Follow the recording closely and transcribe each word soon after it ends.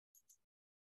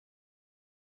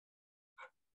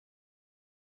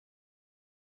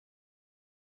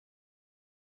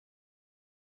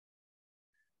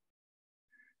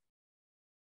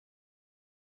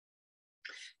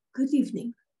Good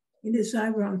evening. It is I,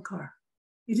 Ron Carr.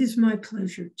 It is my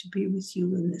pleasure to be with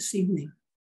you in this evening.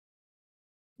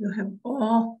 You have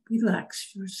all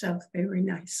relaxed yourself very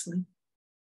nicely,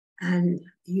 and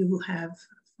you have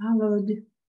followed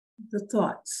the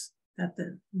thoughts that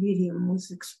the medium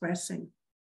was expressing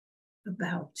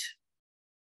about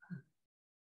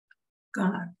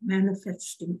God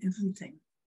manifesting everything,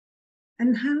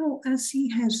 and how, as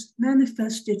he has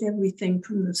manifested everything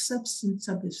from the substance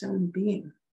of his own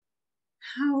being,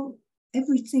 how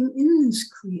everything in this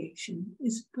creation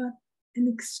is but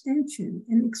an extension,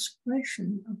 an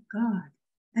expression of God,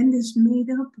 and is made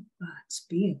up of God's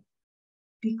being,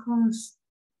 because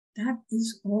that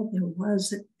is all there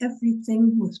was, that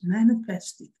everything was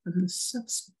manifested from the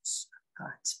substance of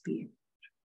God's being.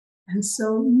 And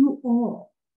so you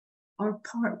all are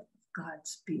part of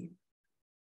God's being.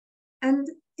 And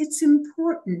it's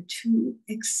important to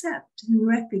accept and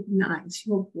recognize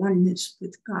your oneness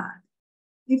with God.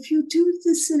 If you do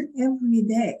this in every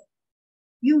day,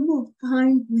 you will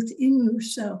find within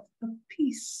yourself a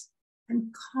peace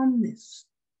and calmness,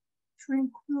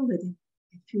 tranquility,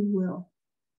 if you will,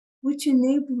 which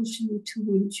enables you to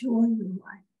enjoy your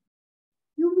life.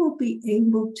 You will be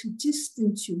able to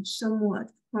distance you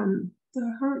somewhat from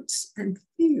the hurts and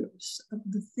fears of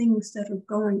the things that are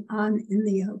going on in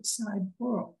the outside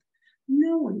world,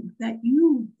 knowing that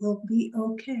you will be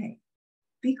okay.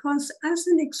 Because as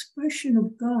an expression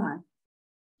of God,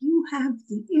 you have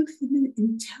the infinite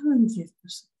intelligence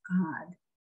of God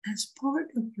as part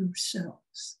of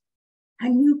yourselves.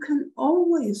 And you can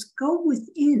always go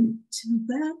within to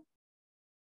that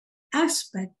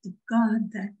aspect of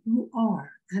God that you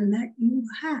are and that you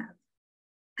have.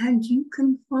 And you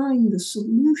can find the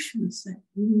solutions that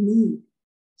you need.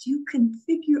 You can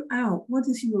figure out what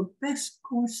is your best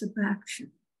course of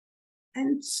action.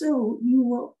 And so you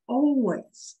will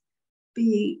always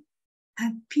be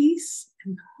at peace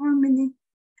and harmony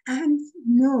and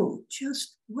know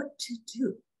just what to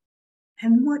do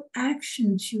and what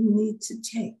actions you need to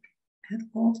take at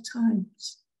all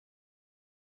times.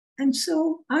 And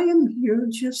so I am here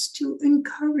just to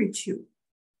encourage you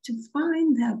to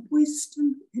find that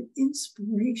wisdom and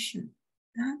inspiration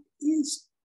that is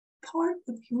part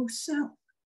of yourself,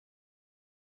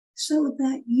 so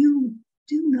that you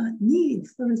do not need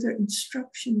further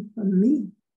instruction from me,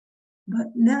 but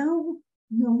now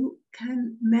you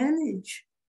can manage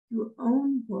your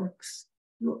own works,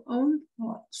 your own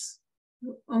thoughts,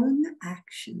 your own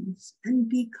actions, and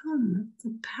become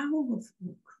the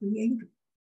powerful creator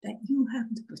that you have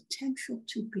the potential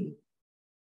to be.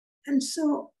 And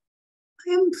so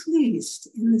I am pleased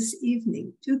in this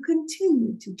evening to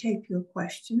continue to take your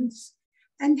questions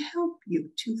and help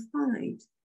you to find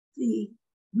the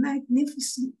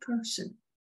magnificent person,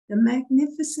 the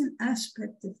magnificent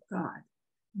aspect of God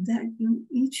that you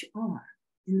each are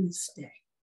in this day.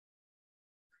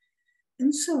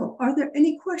 And so, are there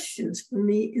any questions for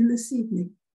me in this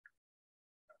evening?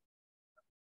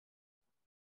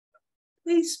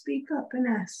 Please speak up and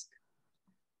ask.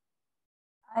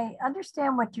 I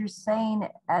understand what you're saying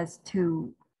as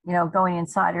to, going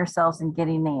inside ourselves and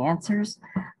getting the answers.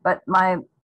 But my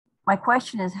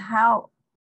question is, how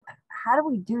do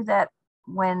we do that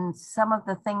when some of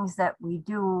the things that we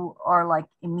do are like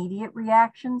immediate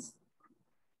reactions?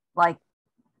 Like,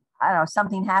 I don't know,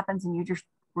 something happens and you just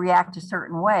react a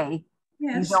certain way.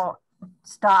 Yes. You don't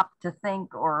stop to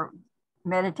think or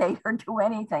meditate or do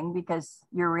anything because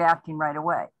you're reacting right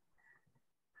away.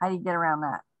 How do you get around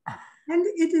that? And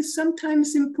it is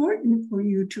sometimes important for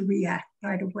you to react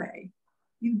right away.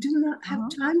 You do not have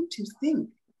time to think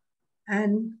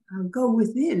and go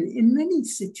within in many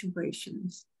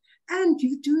situations. And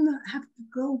you do not have to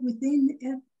go within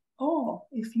at all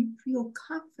if you feel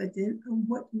confident of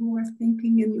what you are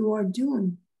thinking and you are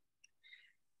doing.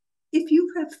 If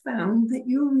you have found that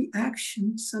your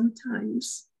reaction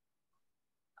sometimes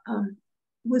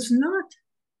was not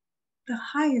the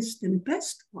highest and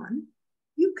best one,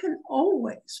 you can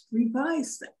always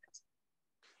revise that.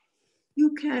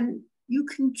 You can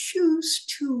choose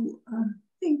to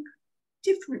think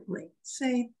differently.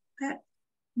 Say that,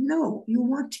 no, you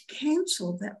want to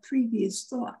cancel that previous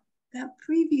thought, that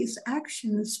previous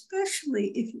action, especially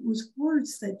if it was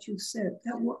words that you said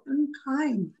that were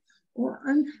unkind or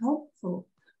unhelpful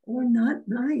or not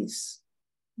nice.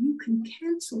 You can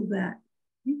cancel that.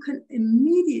 You can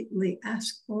immediately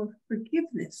ask for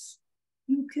forgiveness.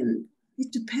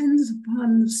 It depends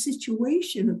upon the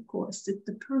situation, of course. If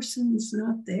the person is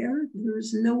not there, there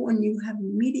is no one you have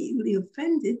immediately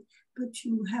offended, but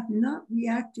you have not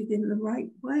reacted in the right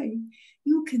way,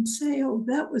 you can say, oh,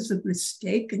 that was a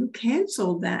mistake, and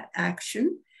cancel that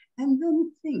action and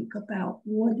then think about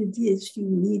what it is you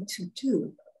need to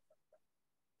do.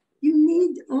 You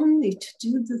need only to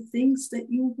do the things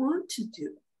that you want to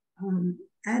do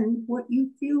and what you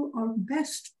feel are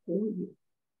best for you.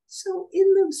 So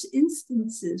in those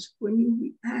instances when you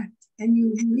react and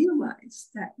you realize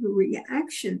that the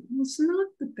reaction was not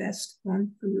the best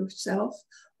one for yourself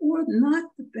or not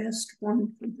the best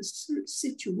one for the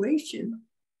situation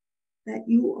that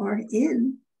you are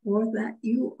in or that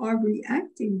you are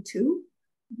reacting to,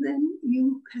 then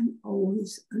you can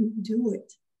always undo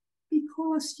it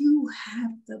because you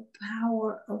have the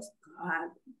power of God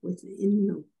within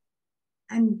you.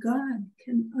 And God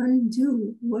can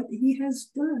undo what he has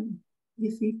done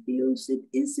if he feels it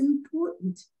is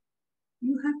important.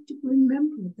 You have to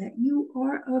remember that you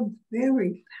are a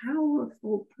very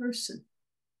powerful person.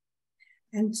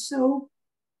 And so,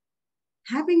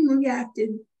 having reacted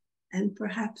and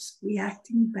perhaps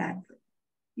reacting badly,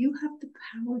 you have the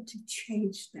power to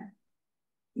change that,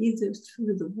 either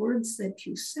through the words that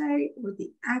you say or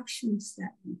the actions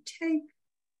that you take.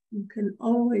 You can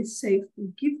always say,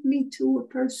 forgive me to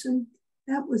a person.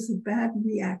 That was a bad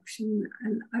reaction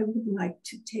and I would like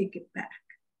to take it back.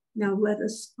 Now let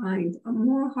us find a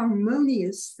more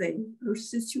harmonious thing or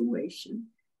situation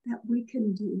that we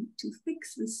can do to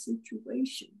fix this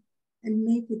situation and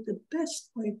make it the best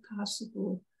way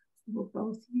possible for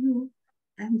both you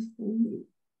and for me.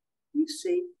 You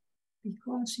see,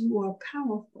 because you are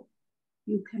powerful,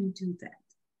 you can do that.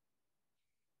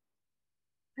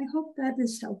 I hope that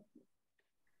is helpful.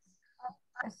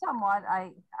 Somewhat.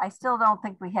 I still don't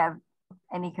think we have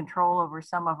any control over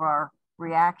some of our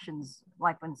reactions.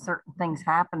 Like when certain things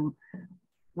happen,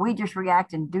 we just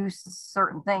react and do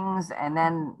certain things. And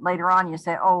then later on you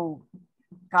say, oh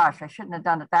gosh, I shouldn't have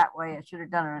done it that way. I should have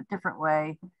done it a different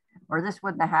way. Or this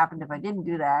wouldn't have happened if I didn't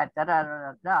do that. Da, da,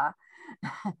 da, da,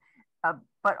 da.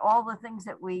 But all the things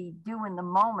that we do in the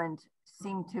moment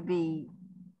seem to be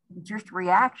just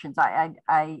reactions.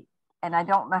 And I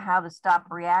don't know how to stop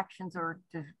reactions or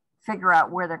to figure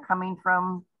out where they're coming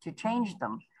from to change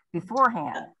them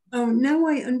beforehand. Oh, now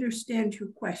I understand your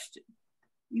question.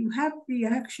 You have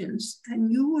reactions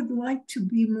and you would like to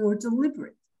be more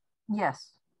deliberate.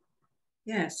 Yes.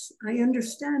 Yes, I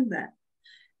understand that.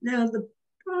 Now, the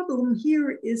problem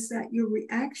here is that your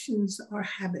reactions are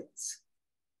habits.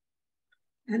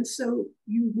 And so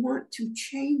you want to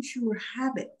change your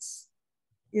habits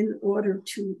in order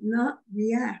to not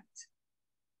react.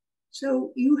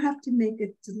 So you have to make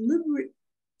a deliberate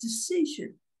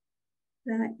decision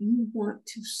that you want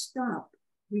to stop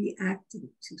reacting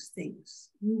to things.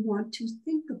 You want to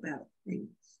think about things.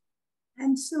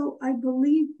 And so I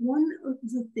believe one of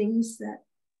the things that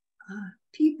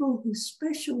people who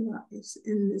specialize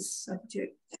in this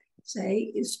subject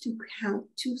say is to count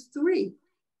to 3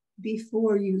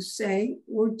 before you say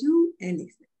or do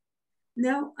anything.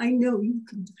 Now, I know you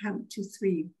can count to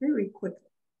 3 very quickly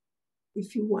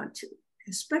if you want to,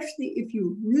 especially if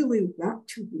you really want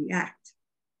to react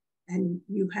and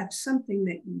you have something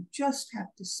that you just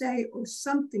have to say or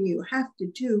something you have to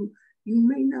do. You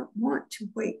may not want to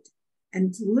wait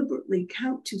and deliberately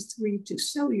count to 3 to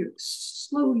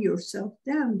slow yourself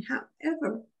down.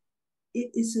 However,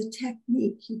 it is a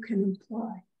technique you can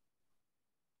employ.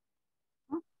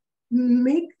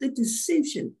 Make the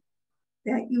decision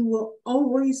that you will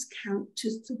always count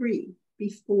to 3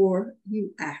 before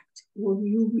you act or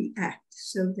you react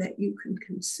so that you can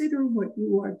consider what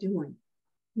you are doing.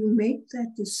 You make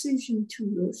that decision to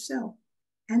yourself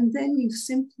and then you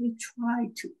simply try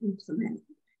to implement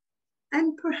it.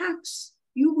 And perhaps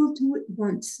you will do it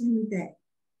once in a day.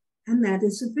 And that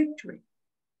is a victory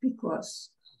because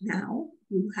now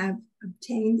you have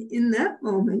obtained in that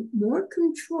moment more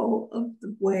control of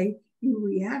the way you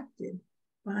reacted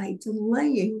by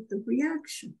delaying the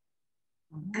reaction.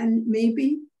 And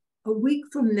maybe a week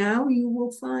from now, you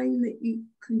will find that you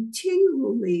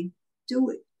continually do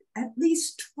it at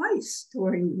least twice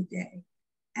during the day.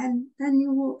 And then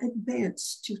you will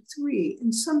advance to 3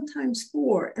 and sometimes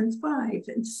 4 and 5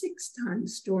 and 6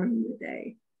 times during the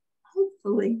day.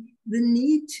 Hopefully, the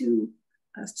need to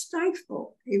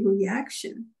stifle a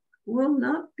reaction will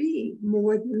not be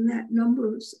more than that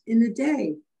numbers in a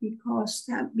day, because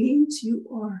that means you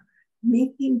are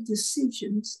making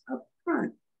decisions up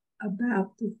front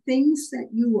about the things that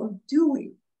you are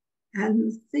doing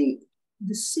and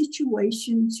the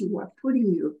situations you are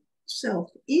putting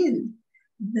yourself in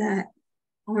that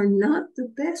are not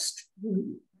the best for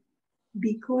you,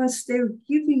 because they're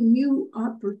giving you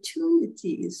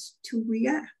opportunities to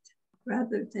react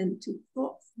rather than to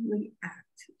thoughtfully act.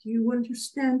 Do you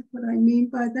understand what I mean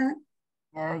by that?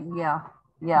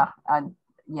 Yeah.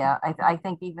 Yeah, I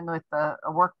think even with a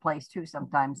workplace too,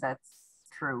 sometimes that's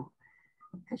true,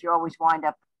 because you always wind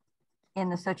up in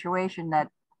the situation that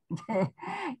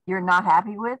you're not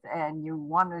happy with, and you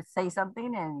want to say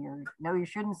something and you know you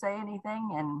shouldn't say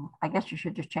anything, and I guess you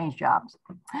should just change jobs.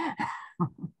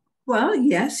 Well,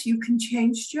 yes, you can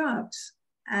change jobs.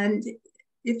 And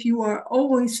if you are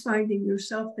always finding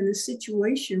yourself in a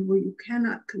situation where you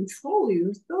cannot control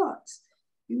your thoughts,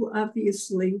 you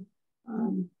obviously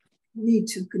need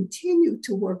to continue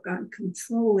to work on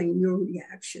controlling your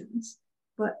reactions.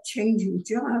 But changing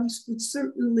jobs would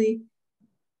certainly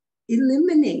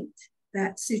eliminate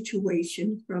that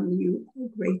situation from you a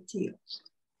great deal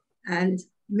and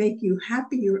make you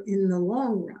happier in the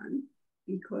long run,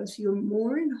 because you're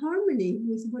more in harmony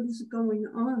with what is going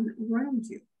on around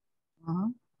you.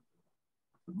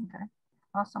 Okay,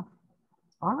 awesome.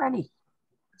 Alrighty.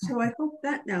 So I hope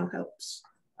that now helps.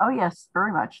 Oh yes,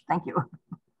 very much. Thank you.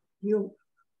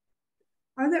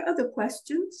 Are there other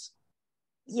questions?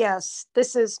 Yes,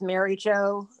 this is Mary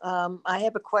Jo. I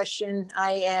have a question.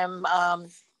 I am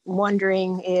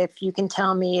wondering if you can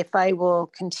tell me if I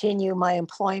will continue my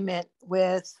employment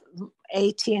with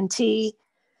AT&T.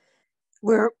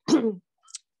 We're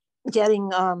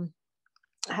getting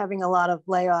having a lot of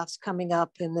layoffs coming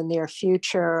up in the near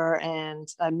future, and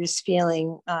I'm just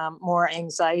feeling more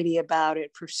anxiety about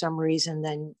it for some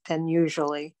reason than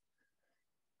usually.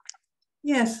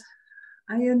 Yes,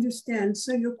 I understand.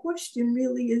 So your question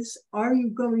really is, are you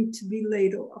going to be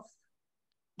laid off?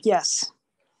 Yes.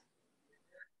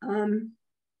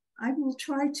 I will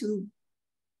try to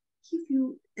give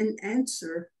you an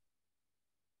answer,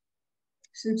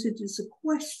 since it is a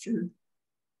question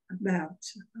about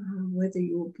whether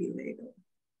you will be laid off.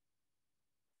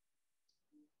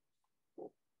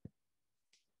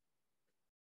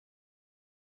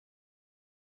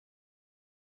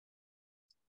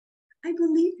 I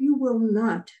believe you will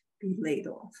not be laid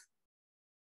off.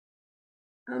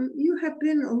 You have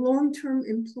been a long-term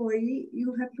employee,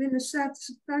 you have been a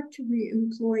satisfactory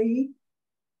employee,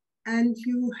 and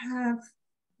you have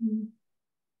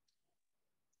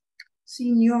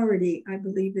seniority, I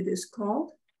believe it is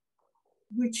called,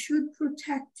 which should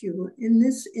protect you in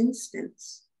this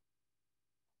instance.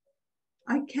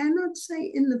 I cannot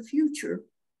say in the future,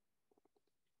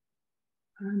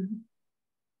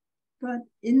 but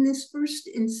in this first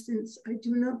instance, I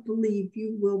do not believe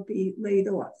you will be laid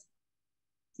off.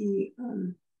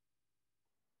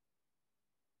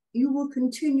 You will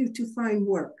continue to find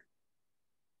work.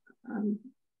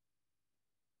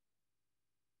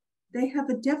 They have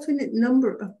a definite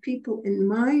number of people in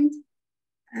mind,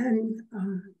 and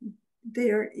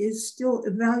there is still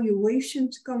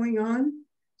evaluations going on.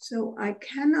 So I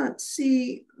cannot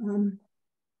see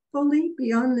fully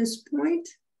beyond this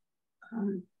point,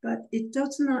 but it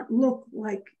does not look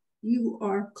like you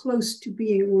are close to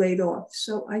being laid off.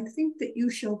 So I think that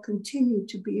you shall continue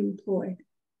to be employed.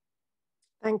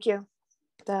 Thank you.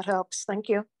 That helps. Thank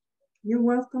you. You're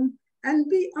welcome. And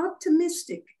be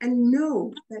optimistic and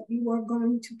know that you are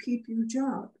going to keep your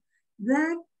job.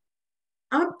 That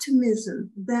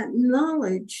optimism, that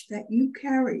knowledge that you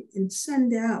carry and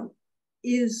send out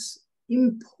is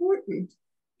important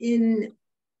in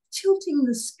tilting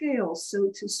the scale, so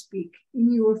to speak,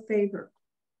 in your favor.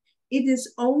 It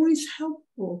is always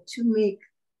helpful to make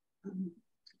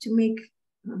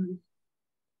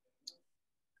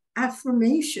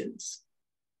affirmations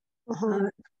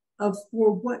for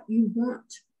what you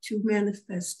want to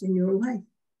manifest in your life.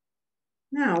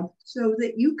 Now, so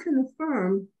that you can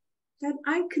affirm that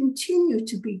I continue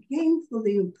to be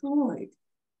gainfully employed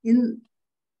in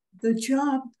a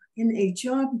job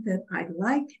that I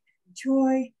like,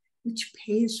 enjoy, which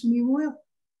pays me well.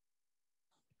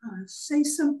 Say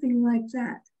something like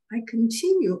that. I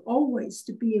continue always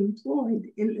to be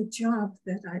employed in a job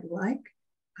that I like,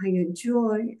 I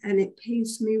enjoy, and it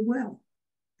pays me well.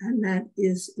 And that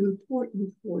is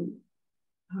important for you.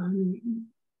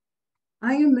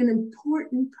 I am an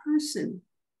important person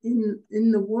in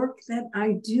the work that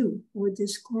I do for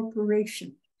this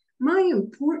corporation. My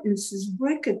importance is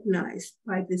recognized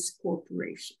by this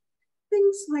corporation.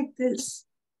 Things like this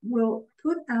will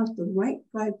put out the right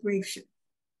vibration.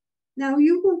 Now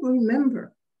you will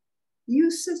remember,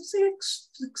 you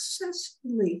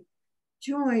successfully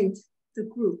joined the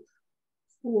group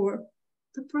for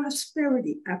the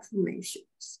prosperity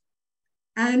affirmations,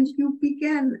 and you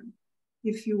began them.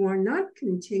 If you are not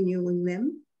continuing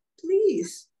them,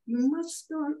 please, you must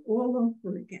start all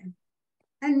over again.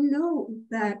 And know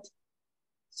that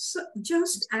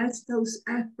just as those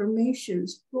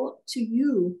affirmations brought to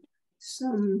you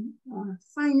some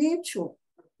financial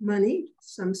money,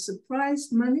 some surprise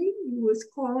money, he was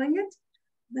calling it,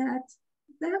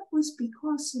 that was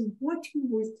because of what you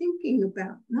were thinking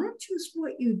about, not just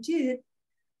what you did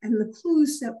and the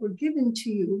clues that were given to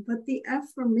you, but the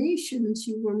affirmations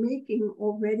you were making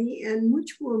already and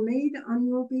which were made on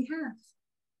your behalf.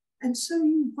 And so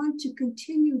you want to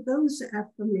continue those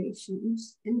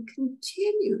affirmations and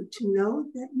continue to know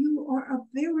that you are a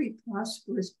very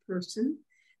prosperous person,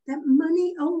 that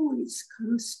money always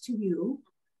comes to you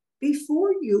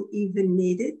before you even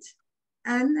need it,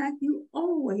 and that you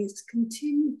always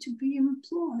continue to be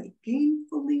employed,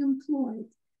 gainfully employed.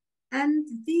 And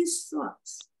these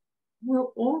thoughts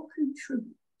will all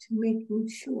contribute to making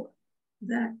sure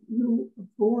that you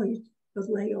avoid the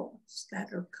layoffs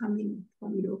that are coming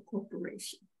from your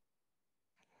corporation.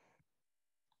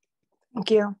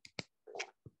 Thank you.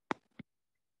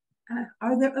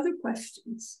 Are there other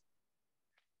questions?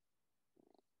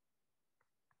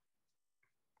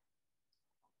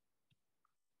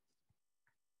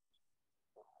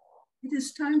 It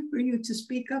is time for you to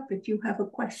speak up if you have a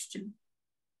question.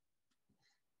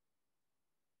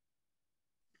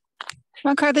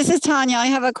 Shankar, this is Tanya. I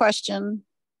have a question.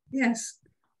 Yes.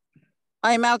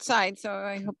 I'm outside, so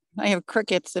I hope I have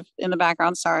crickets in the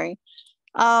background. Sorry.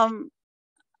 I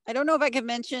don't know if I could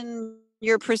mention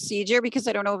your procedure because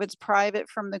I don't know if it's private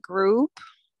from the group.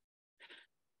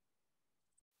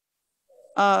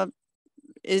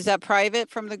 Is that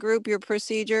private from the group, your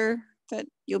procedure that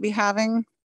you'll be having?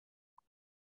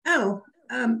 Oh,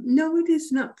 no, it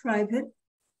is not private.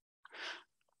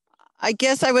 I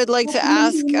guess I would like to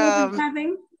ask.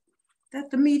 That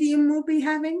the medium will be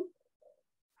having?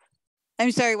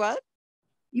 I'm sorry, what?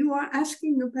 You are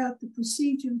asking about the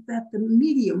procedure that the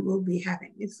medium will be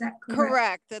having. Is that correct?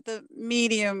 Correct, that the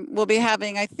medium will be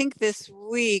having, I think this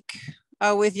week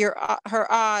with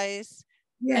her eyes.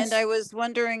 Yes. And I was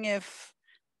wondering if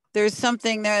there's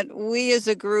something that we as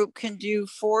a group can do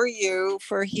for you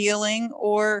for healing,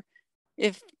 or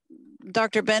if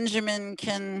Dr. Benjamin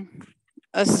can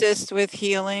assist with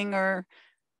healing or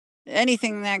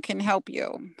anything that can help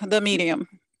you, the medium.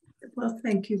 Well,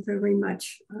 thank you very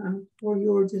much for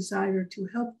your desire to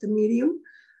help the medium.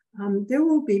 There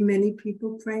will be many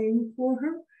people praying for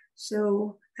her,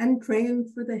 and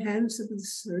praying for the hands of the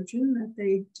surgeon that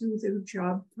they do their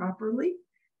job properly.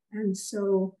 And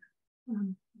so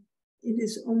it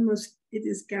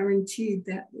is guaranteed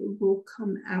that it will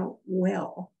come out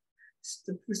well,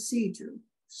 the procedure.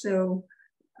 So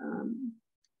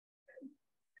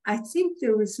I think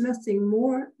there is nothing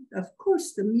more. Of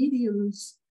course, the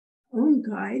medium's own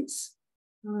guides,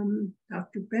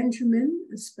 Dr. Benjamin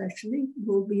especially,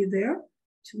 will be there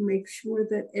to make sure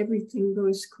that everything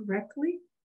goes correctly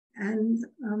and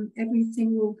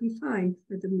everything will be fine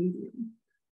for the medium.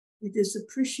 It is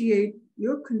appreciated,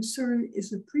 your concern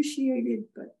is appreciated,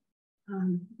 but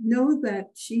know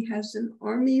that she has an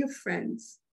army of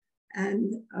friends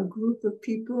and a group of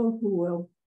people who will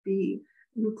be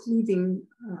including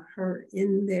her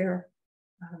in their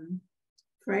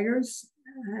prayers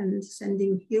and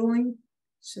sending healing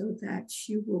so that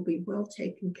she will be well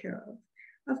taken care of.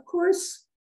 Of course,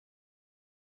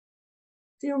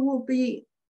 there will be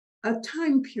a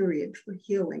time period for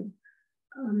healing.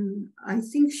 I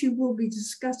think she will be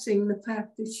discussing the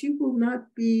fact that she will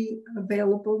not be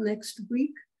available next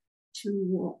week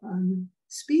to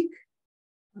speak.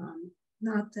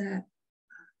 Not that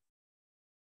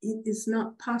it is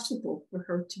not possible for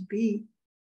her to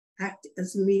act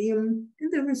as a medium,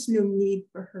 and there is no need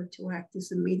for her to act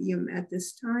as a medium at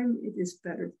this time. It is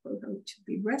better for her to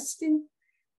be resting.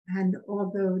 And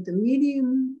although the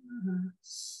medium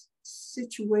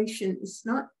situation is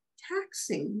not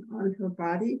taxing on her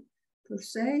body per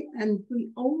se, and we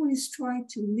always try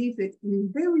to leave it in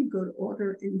very good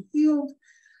order and healed,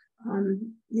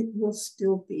 it will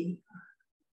still be,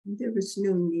 there is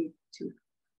no need to.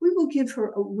 We will give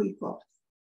her a week off.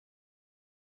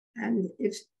 And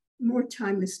if more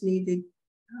time is needed,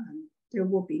 there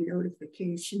will be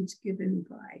notifications given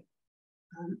by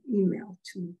email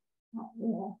to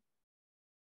all.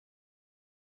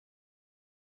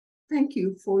 Thank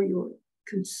you for your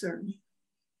concern.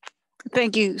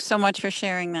 Thank you so much for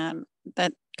sharing that.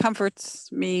 That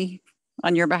comforts me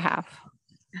on your behalf.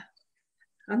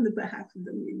 On the behalf of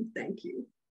the meeting, thank you.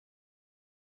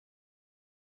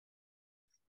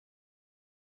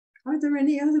 Are there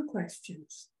any other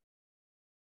questions?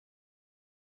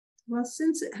 Well,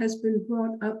 since it has been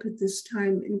brought up at this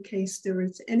time, in case there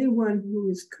is anyone who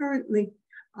is currently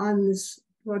on this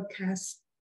broadcast,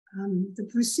 the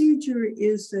procedure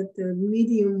is that the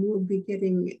medium will be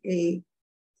getting a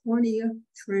cornea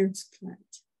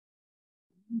transplant.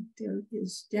 There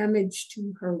is damage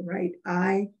to her right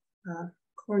eye.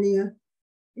 Cornea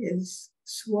is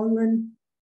swollen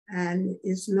and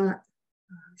is not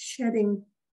shedding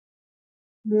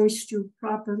moisture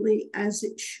properly as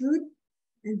it should.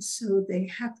 And so they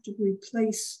have to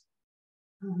replace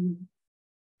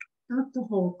not the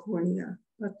whole cornea,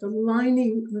 but the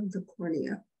lining of the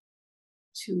cornea,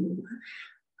 to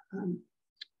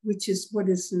which is what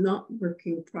is not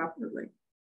working properly.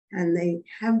 And they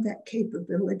have that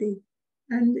capability,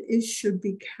 and it should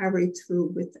be carried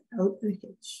through without a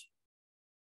hitch,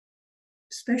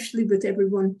 especially with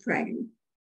everyone praying,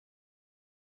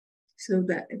 so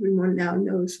that everyone now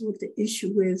knows what the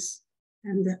issue is.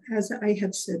 And as I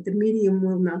have said, the medium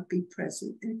will not be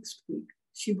present next week.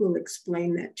 She will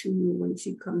explain that to you when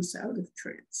she comes out of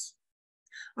trance.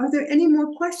 Are there any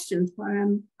more questions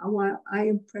while I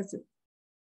am present?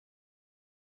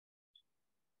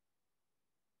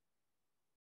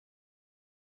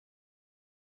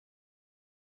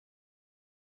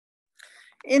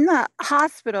 In the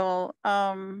hospital,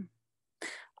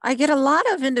 I get a lot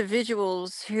of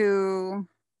individuals who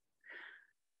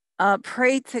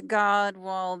pray to God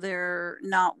while they're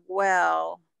not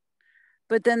well,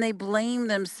 but then they blame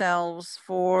themselves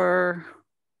for,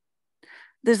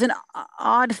 there's an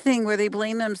odd thing where they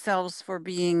blame themselves for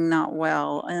being not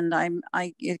well. And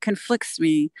it conflicts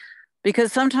me,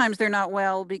 because sometimes they're not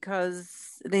well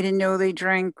because they didn't know they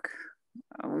drank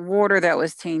water that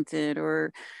was tainted,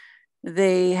 or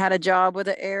they had a job where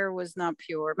the air was not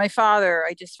pure. My father,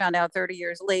 I just found out 30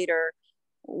 years later,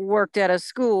 worked at a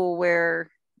school where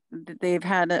they've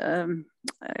had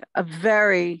a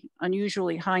very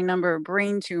unusually high number of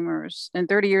brain tumors. And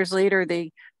 30 years later,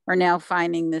 they are now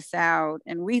finding this out.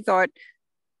 And we thought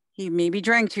he maybe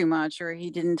drank too much or he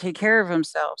didn't take care of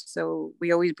himself. So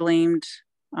we always blamed,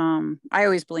 I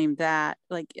always blamed that.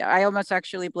 Like, I almost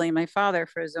actually blame my father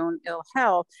for his own ill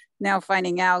health. Now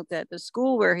finding out that the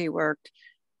school where he worked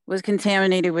was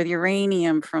contaminated with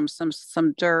uranium from some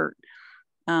dirt.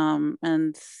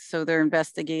 And so they're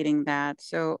investigating that.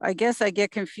 So I guess I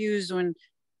get confused when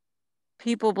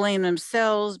people blame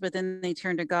themselves, but then they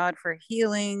turn to God for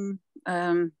healing.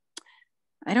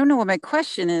 I don't know what my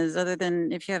question is, other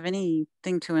than if you have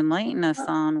anything to enlighten us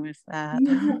on with that.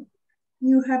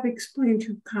 You have explained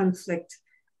your conflict,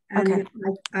 and Okay.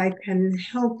 I can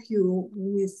help you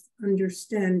with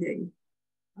understanding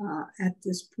at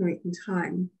this point in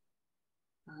time.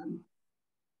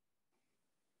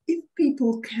 If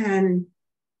people can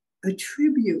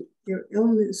attribute their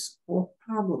illness or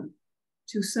problem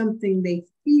to something they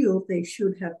feel they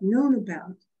should have known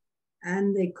about,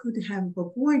 and they could have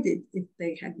avoided if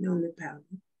they had known about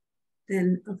it,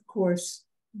 then of course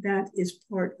that is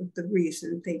part of the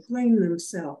reason they blame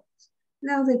themselves.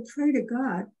 Now they pray to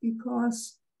God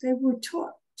because they were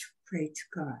taught to pray to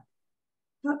God.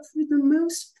 But for the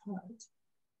most part,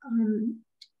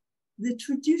 the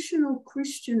traditional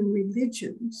Christian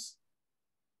religions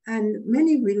and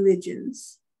many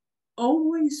religions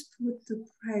always put the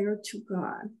prayer to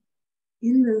God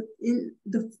in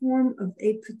the form of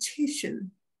a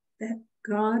petition that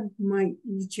God might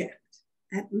reject,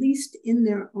 at least in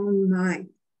their own mind.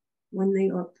 When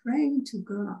they are praying to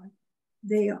God,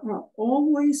 they are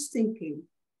always thinking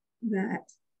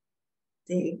that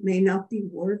they may not be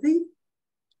worthy,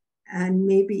 and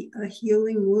maybe a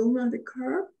healing will not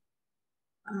occur,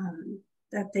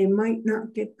 that they might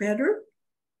not get better,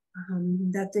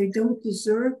 that they don't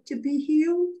deserve to be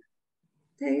healed.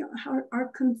 They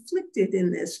are conflicted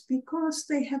in this because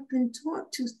they have been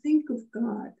taught to think of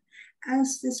God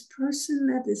as this person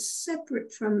that is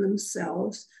separate from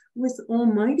themselves with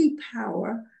almighty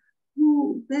power,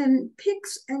 who then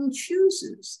picks and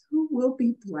chooses who will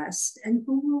be blessed and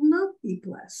who will not be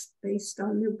blessed based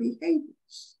on their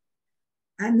behaviors,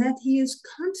 and that he is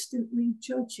constantly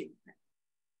judging them.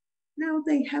 Now,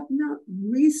 they have not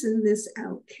reasoned this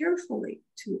out carefully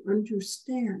to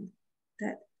understand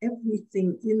that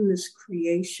everything in this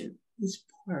creation is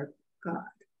part of God.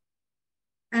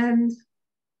 And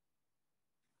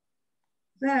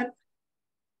that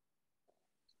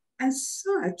as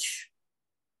such,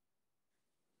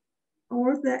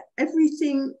 or that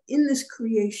everything in this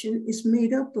creation is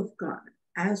made up of God,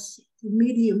 as the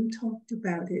medium talked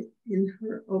about it in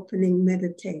her opening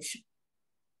meditation.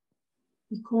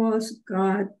 Because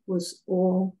God was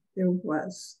all there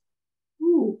was.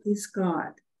 Who is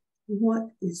God? What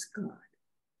is God?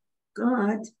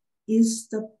 God is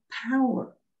the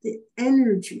power, the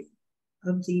energy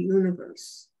of the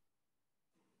universe.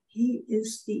 He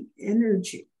is the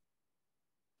energy.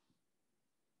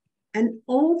 And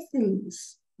all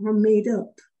things are made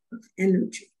up of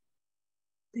energy.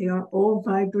 They are all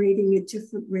vibrating at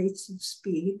different rates of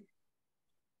speed.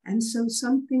 And so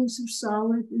some things are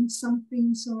solid and some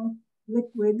things are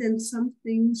liquid and some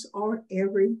things are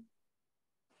airy,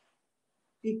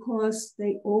 because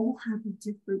they all have a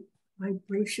different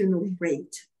vibrational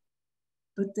rate.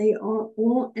 But they are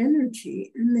all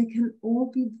energy, and they can all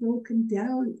be broken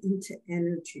down into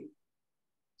energy.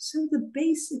 So the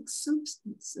basic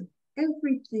substance of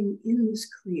everything in this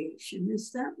creation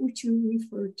is that which you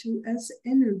refer to as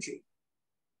energy.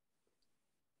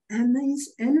 And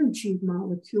these energy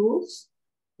molecules,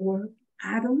 or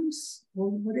atoms, or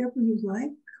whatever you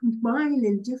like, combine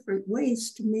in different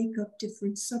ways to make up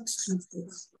different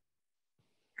substances.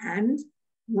 And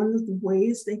one of the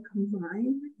ways they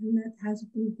combine, and that has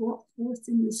been brought forth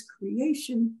in this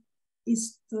creation,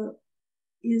 is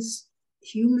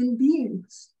human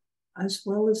beings, as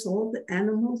well as all the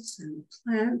animals and the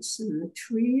plants and the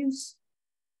trees.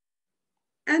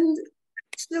 And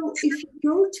so if you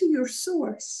go to your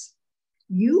source,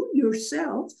 you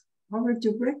yourself are a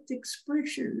direct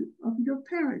expression of your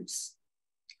parents,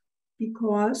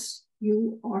 because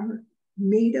you are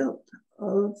made up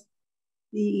of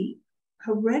the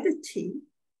heredity,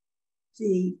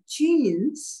 the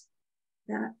genes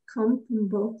that come from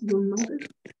both your mother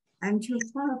and your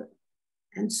father.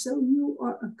 And so you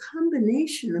are a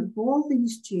combination of all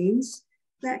these genes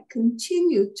that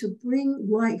continue to bring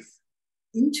life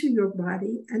into your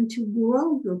body and to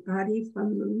grow your body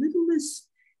from the littlest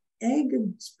egg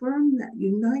and sperm that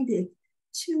united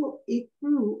till it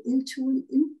grew into an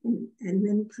infant and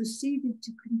then proceeded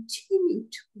to continue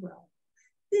to grow.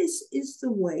 This is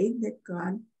the way that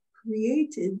God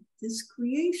created this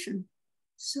creation,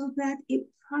 so that it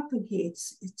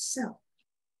propagates itself.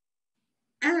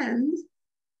 And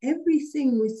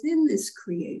everything within this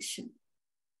creation,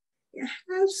 it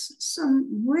has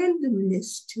some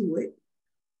randomness to it,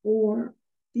 or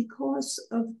because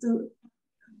of the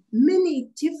many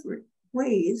different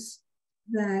ways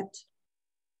that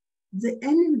the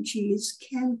energies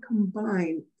can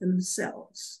combine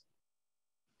themselves.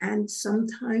 And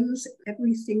sometimes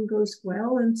everything goes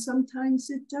well, and sometimes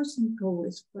it doesn't go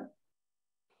as well.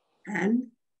 And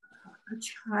a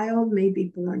child may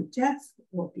be born deaf,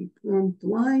 or be born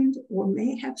blind, or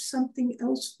may have something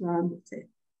else wrong with it.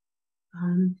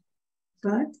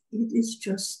 But it is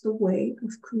just the way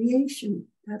of creation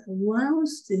that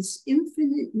allows this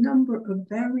infinite number of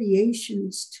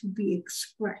variations to be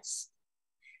expressed.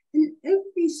 And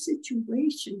every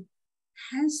situation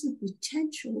has the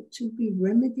potential to be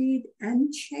remedied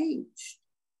and changed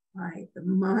by the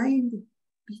mind,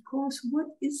 because what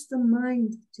is the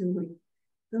mind doing?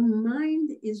 The mind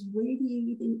is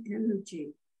radiating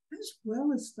energy, as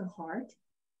well as the heart.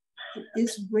 It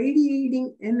is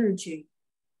radiating energy,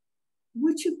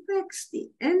 which affects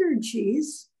the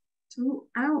energies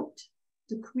throughout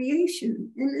the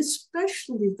creation, and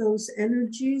especially those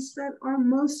energies that are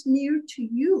most near to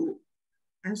you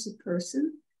as a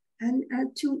person and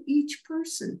to each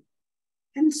person.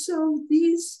 And so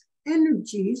these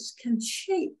energies can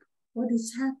shape what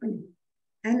is happening.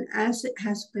 And as it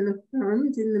has been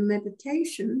affirmed in the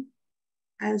meditation,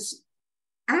 as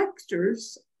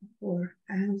actors or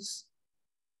as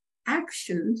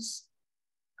actions,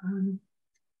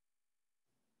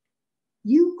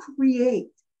 you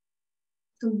create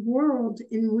the world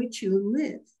in which you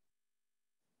live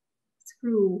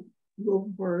through your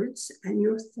words and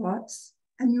your thoughts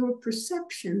and your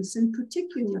perceptions in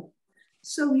particular.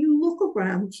 So you look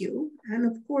around you, and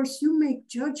of course you make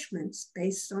judgments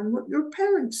based on what your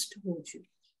parents told you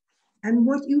and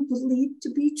what you believe to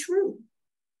be true.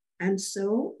 And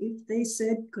so if they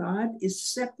said God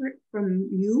is separate from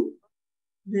you,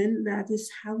 then that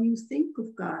is how you think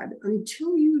of God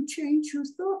until you change your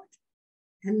thought.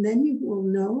 And then you will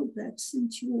know that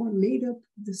since you are made up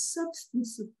of the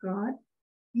substance of God,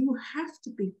 you have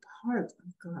to be part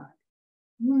of God.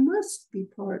 You must be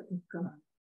part of God,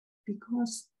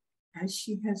 because, as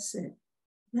she has said,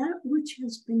 that which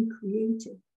has been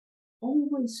created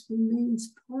always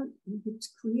remains part of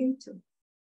its creator.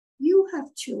 You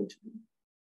have children,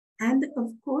 and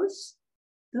of course,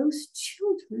 those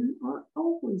children are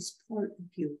always part of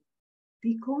you,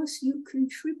 because you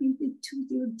contributed to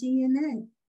their DNA.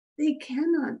 They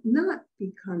cannot not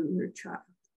become your child.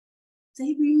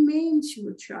 They remain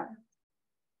your child.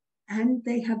 And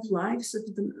they have lives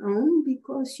of their own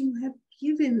because you have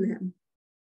given them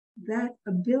that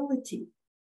ability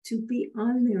to be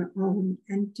on their own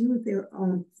and do their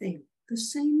own thing, the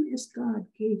same as God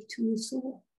gave to us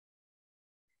all.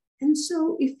 And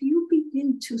so if you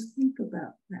begin to think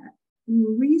about that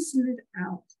and reason it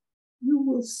out, you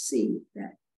will see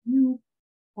that you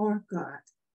are God.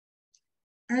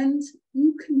 And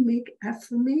you can make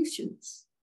affirmations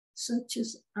such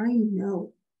as, I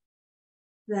know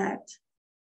that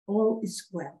all is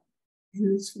well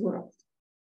in this world.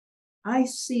 I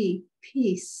see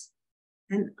peace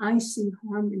and I see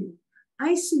harmony.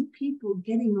 I see people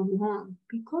getting along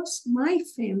because my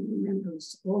family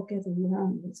members all get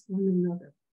along with one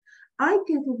another. I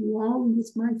get along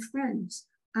with my friends.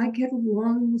 I get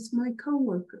along with my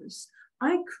coworkers.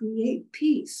 I create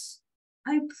peace.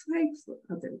 I pray for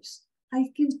others. I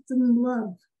give them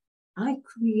love. I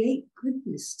create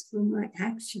goodness through my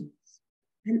actions.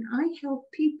 And I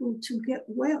help people to get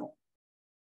well,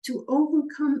 to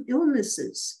overcome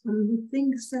illnesses from the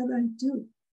things that I do,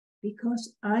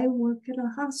 because I work at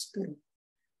a hospital.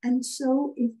 And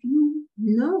so if you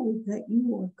know that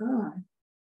you are God,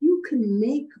 you can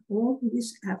make all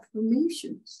these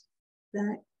affirmations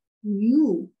that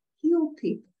you heal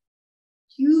people,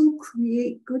 you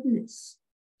create goodness,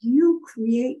 you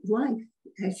create life,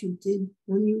 as you did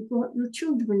when you brought your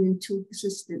children into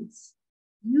existence.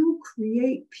 You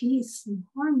create peace and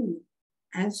harmony,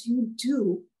 as you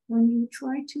do when you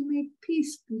try to make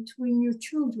peace between your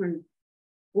children,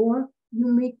 or you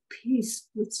make peace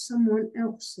with someone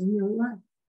else in your life,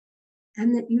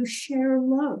 and that you share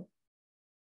love,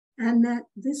 and that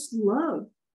this love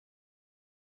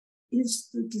is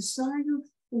the desire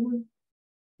for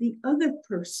the other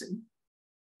person.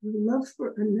 Your love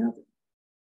for another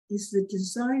is the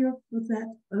desire for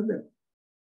that other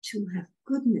to have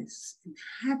goodness and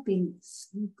happiness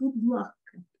and good luck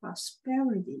and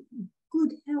prosperity and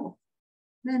good health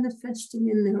manifesting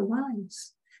in their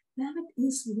lives. That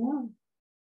is love.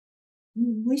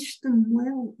 You wish them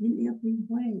well in every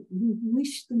way. You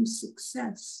wish them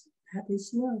success. That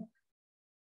is love.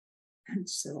 And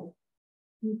so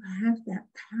you have that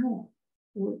power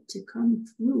for it to come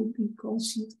through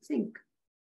because you think.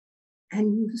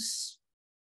 And you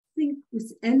think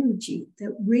with energy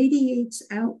that radiates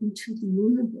out into the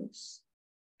universe.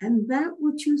 And that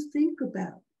what you think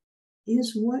about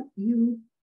is what you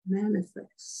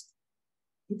manifest.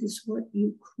 It is what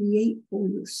you create for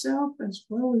yourself as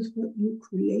well as what you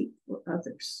create for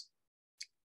others.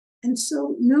 And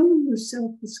so knowing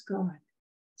yourself is God.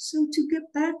 So to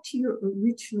get back to your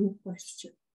original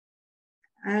question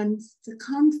and the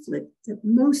conflict that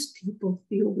most people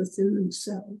feel within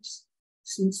themselves,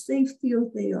 since they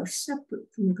feel they are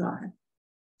separate from God,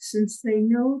 since they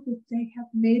know that they have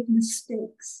made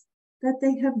mistakes, that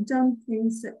they have done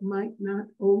things that might not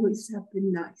always have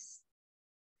been nice.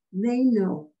 They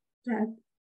know that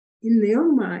in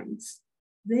their minds,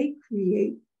 they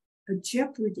create a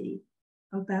jeopardy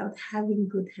about having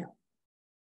good health.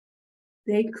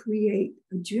 They create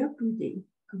a jeopardy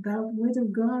about whether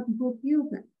God will heal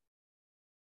them.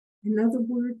 In other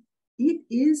words, it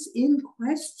is in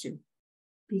question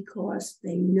because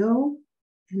they know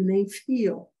and they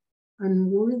feel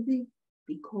unworthy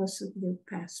because of their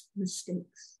past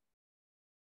mistakes.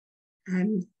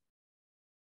 And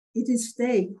it is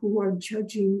they who are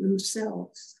judging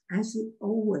themselves, as it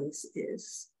always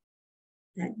is,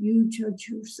 that you judge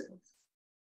yourself.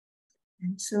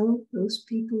 And so those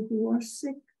people who are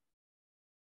sick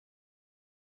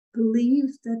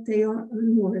believe that they are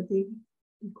unworthy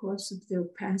because of their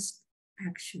past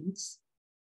actions.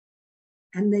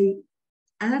 And they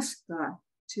ask God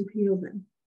to heal them,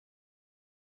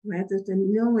 rather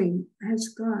than knowing as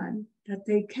God that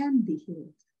they can be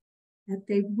healed, that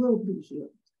they will be healed.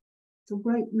 The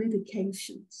right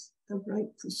medications, the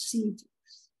right procedures,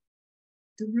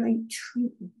 the right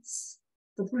treatments,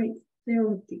 the right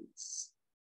therapies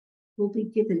will be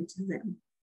given to them,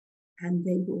 and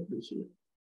they will be healed.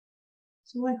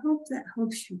 So I hope that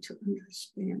helps you to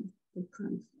understand the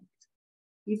conflict.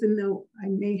 Even though I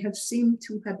may have seemed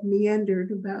to have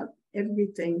meandered about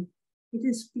everything, it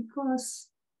is because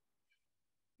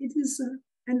it is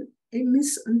a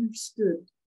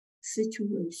misunderstood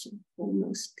situation for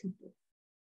most people.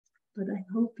 But I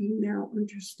hope you now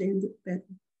understand it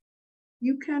better.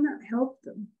 You cannot help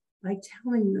them by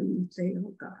telling them that they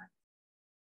are God.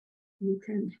 You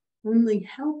can only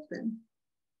help them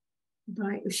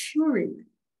by assuring them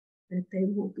that they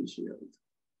will be healed,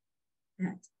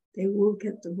 that they will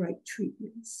get the right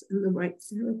treatments and the right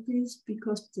therapies,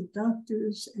 because the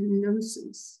doctors and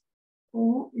nurses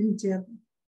all endeavor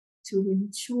to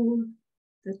ensure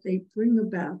that they bring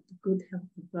about the good health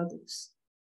of others.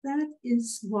 That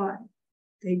is why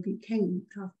they became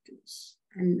doctors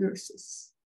and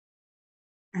nurses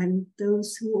and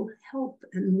those who will help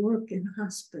and work in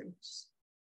hospitals.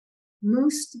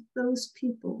 Most of those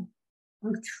people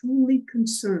are truly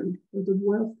concerned for the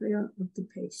welfare of the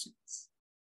patients.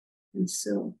 And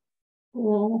so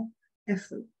all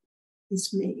effort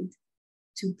is made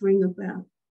to bring about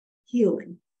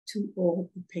healing to all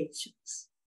the patients.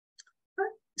 But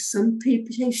some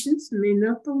patients may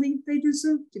not believe they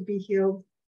deserve to be healed,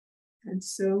 and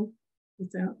so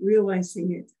without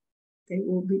realizing it, they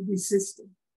will be resisting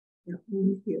their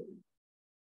own healing.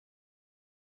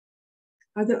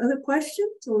 Are there other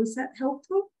questions, or is that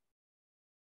helpful?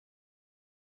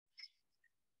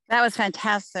 That was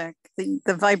fantastic.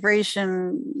 The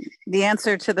vibration, the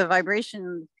answer to the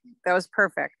vibration, that was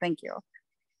perfect. Thank you.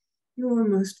 You are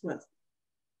most welcome.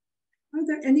 Are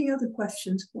there any other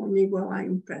questions for me while I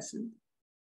am present?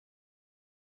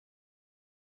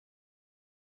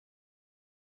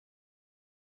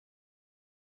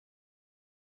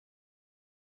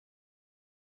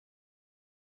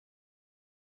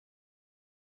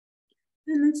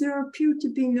 And as there appear to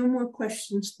be no more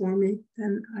questions for me,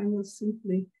 then I will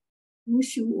simply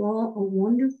wish you all a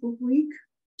wonderful week,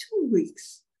 2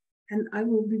 weeks, and I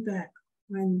will be back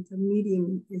when the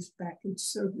meeting is back in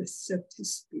service, so to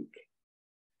speak.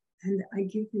 And I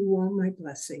give you all my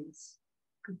blessings.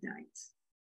 Good night.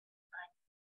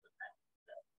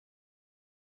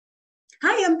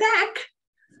 Hi, I'm back.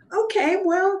 Okay,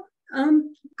 well,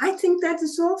 I think that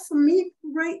is all for me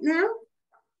right now.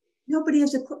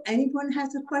 Anyone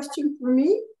has a question for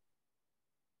me?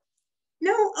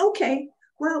 No? Okay.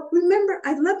 Well, remember,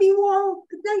 I love you all.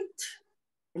 Good night.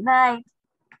 Good night.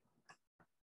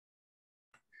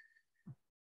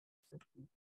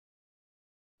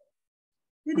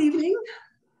 Good evening.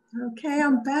 Okay,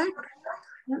 I'm back.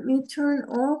 Let me turn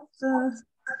off the...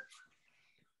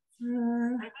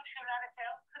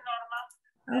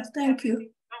 oh, thank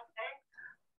you.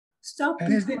 Stop.